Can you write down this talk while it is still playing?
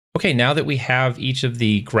Okay, now that we have each of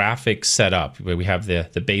the graphics set up, we have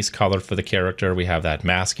the base color for the character, we have that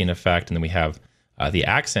masking effect, and then we have the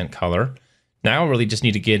accent color. Now we really just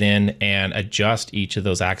need to get in and adjust each of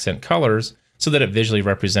those accent colors so that it visually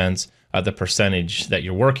represents the percentage that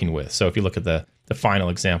you're working with. So if you look at the final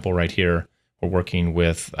example right here, we're working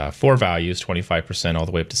with 4 values, 25% all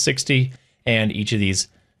the way up to 60, and each of these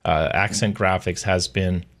accent graphics has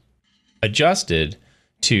been adjusted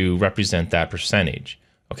to represent that percentage.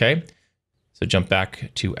 Okay, so jump back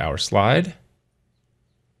to our slide.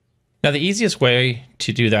 Now the easiest way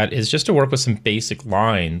to do that is just to work with some basic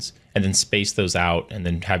lines and then space those out and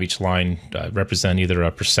then have each line represent either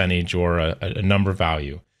a percentage or a number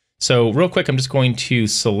value. So real quick, I'm just going to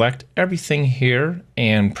select everything here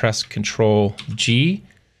and press Control G.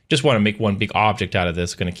 Just want to make one big object out of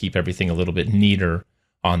this. Going to keep everything a little bit neater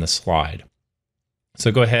on the slide. So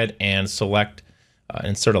go ahead and select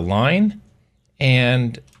insert a line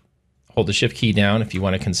and hold the Shift key down if you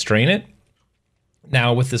want to constrain it.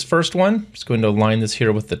 Now with this first one, I'm just going to align this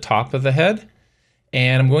here with the top of the head,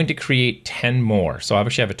 and I'm going to create 10 more. So I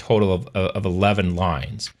actually have a total of 11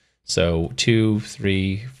 lines. So 2,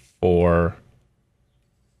 3, 4,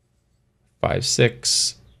 5,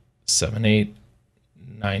 6, 7, 8,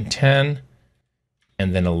 9, 10,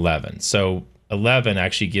 and then 11. So 11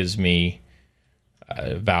 actually gives me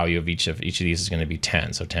value of each of these is going to be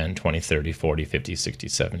 10. So 10, 20, 30, 40, 50, 60,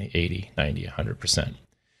 70, 80, 90, 100%.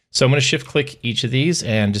 So I'm going to shift click each of these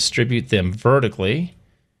and distribute them vertically.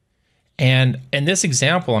 And in this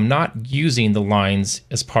example, I'm not using the lines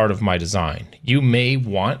as part of my design. You may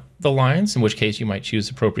want the lines, in which case you might choose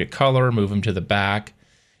appropriate color, move them to the back,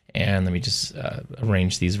 and let me just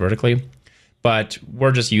arrange these vertically. But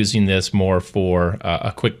we're just using this more for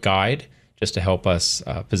a quick guide, just to help us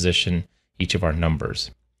position each of our numbers.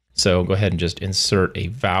 So go ahead and just insert a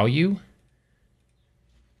value,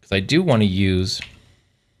 because I do want to use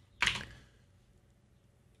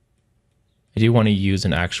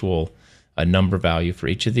an actual number value for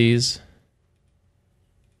each of these.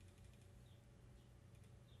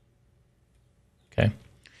 Okay,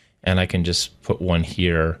 and I can just put one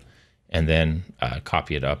here and then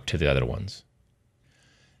copy it up to the other ones.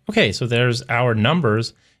 Okay, so there's our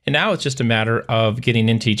numbers. And now it's just a matter of getting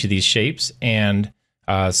into each of these shapes and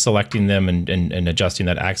selecting them and adjusting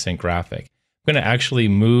that accent graphic. I'm going to actually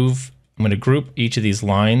I'm going to group each of these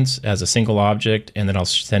lines as a single object, and then I'll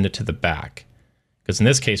send it to the back. Because in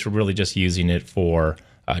this case, we're really just using it for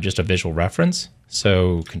just a visual reference.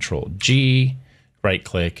 So Control G, right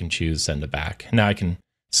click, and choose Send to Back. Now I can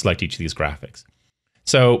select each of these graphics.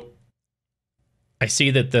 So I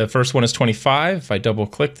see that the first one is 25. If I double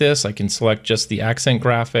click this, I can select just the accent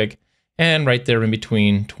graphic, and right there in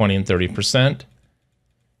between 20 and 30%.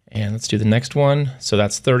 And let's do the next one. So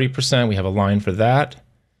that's 30%. We have a line for that.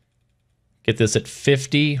 Get this at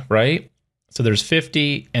 50, right? So there's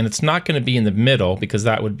 50, and it's not going to be in the middle because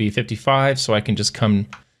that would be 55. So I can just come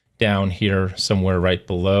down here somewhere right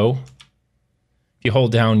below. If you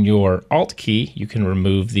hold down your Alt key, you can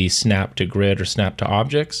remove the snap to grid or snap to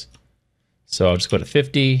objects. So I'll just go to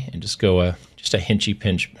 50 and just go just a hinchy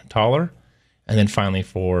pinch taller, and then finally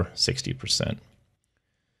for 60%.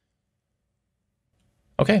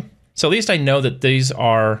 Okay, so at least I know that these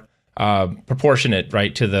are proportionate,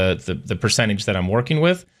 right, to the percentage that I'm working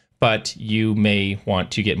with, but you may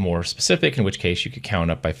want to get more specific, in which case you could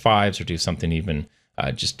count up by 5s or do something even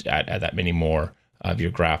just add that many more of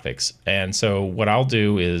your graphics. And so what I'll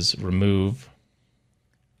do is remove,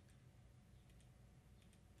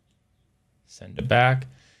 send it back.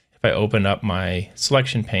 If I open up my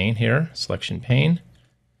selection pane here, selection pane,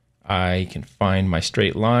 I can find my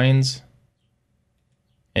straight lines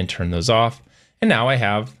and turn those off. And now I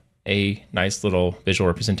have a nice little visual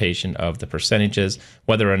representation of the percentages.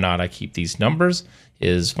 Whether or not I keep these numbers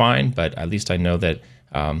is fine, but at least I know that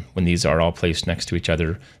when these are all placed next to each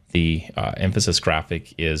other, the emphasis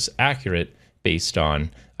graphic is accurate based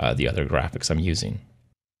on the other graphics I'm using.